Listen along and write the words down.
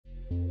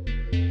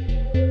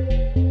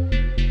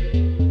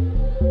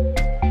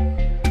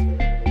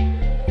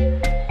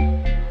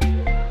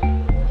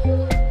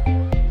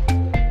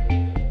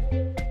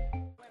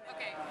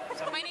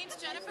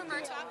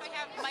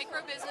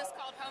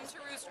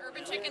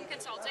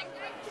consulting,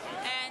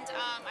 and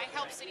I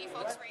help city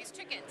folks raise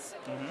chickens.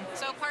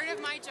 So part of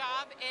my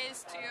job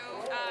is to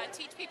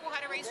teach people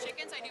how to raise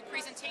chickens. I do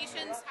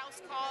presentations,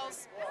 house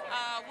calls,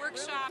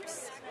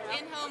 workshops,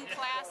 in-home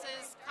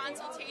classes,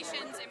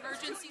 consultations,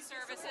 emergency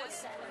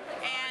services,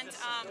 and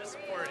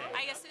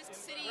I assist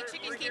city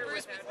chicken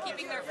keepers with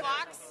keeping their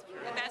flocks,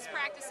 the best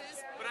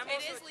practices.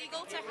 It is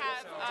legal to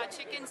have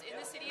chickens in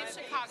the city of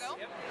Chicago,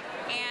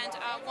 and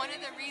one of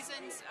the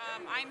reasons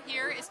I'm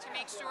here is to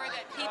make sure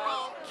that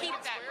people keep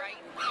that right.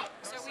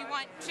 So we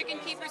want chicken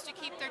keepers to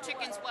keep their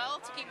chickens well,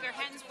 to keep their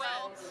hens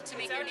well, to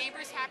make their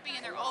neighbors happy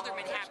and their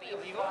aldermen happy.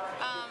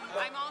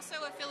 I'm also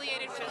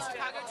affiliated with the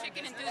Chicago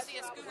Chicken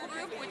Enthusiast Google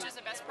Group, which is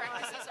a best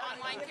practices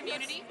online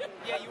community,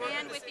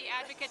 and with the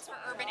Advocates for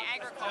Urban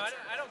Agriculture.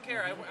 I don't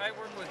care. I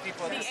work with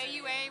people. The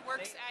AUA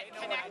works at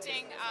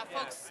connecting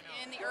folks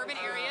in the urban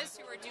areas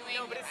who are doing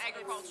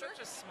agriculture,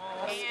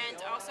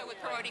 and also with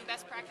promoting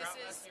best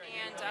practices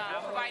and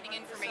providing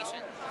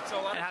information.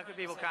 And how can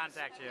people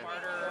contact you?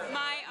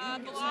 My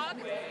blog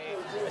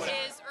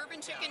is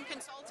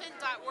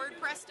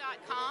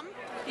urbanchickenconsultant.wordpress.com.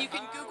 You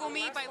can Google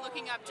me by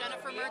looking up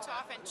Jennifer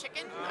Murtoff and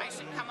chicken. I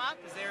should come up.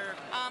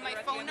 My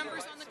phone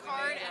number's on the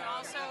card, and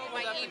also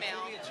my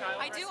email.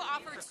 I do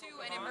offer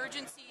too an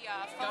emergency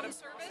phone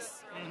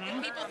service.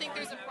 If people think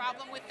there's a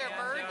problem with their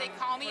bird, they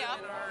call me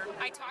up.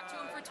 I talk to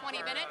them for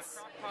 20 minutes,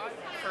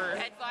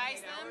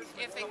 advise them.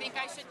 If they think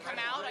I should come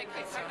out, I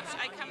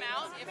come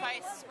out. If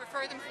I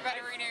refer them for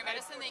veterinary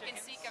medicine, they can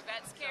seek a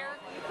vet's care,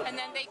 and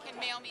then they can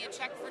mail me a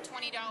check for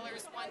 $20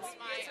 once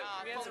my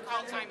phone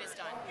call time is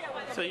done.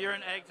 So you're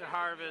an egg to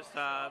harvest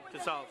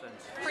consultant?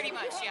 Pretty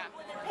much, yeah.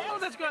 Oh,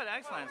 that's good.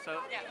 Excellent.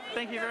 So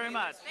thank you very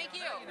much. Thank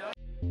you.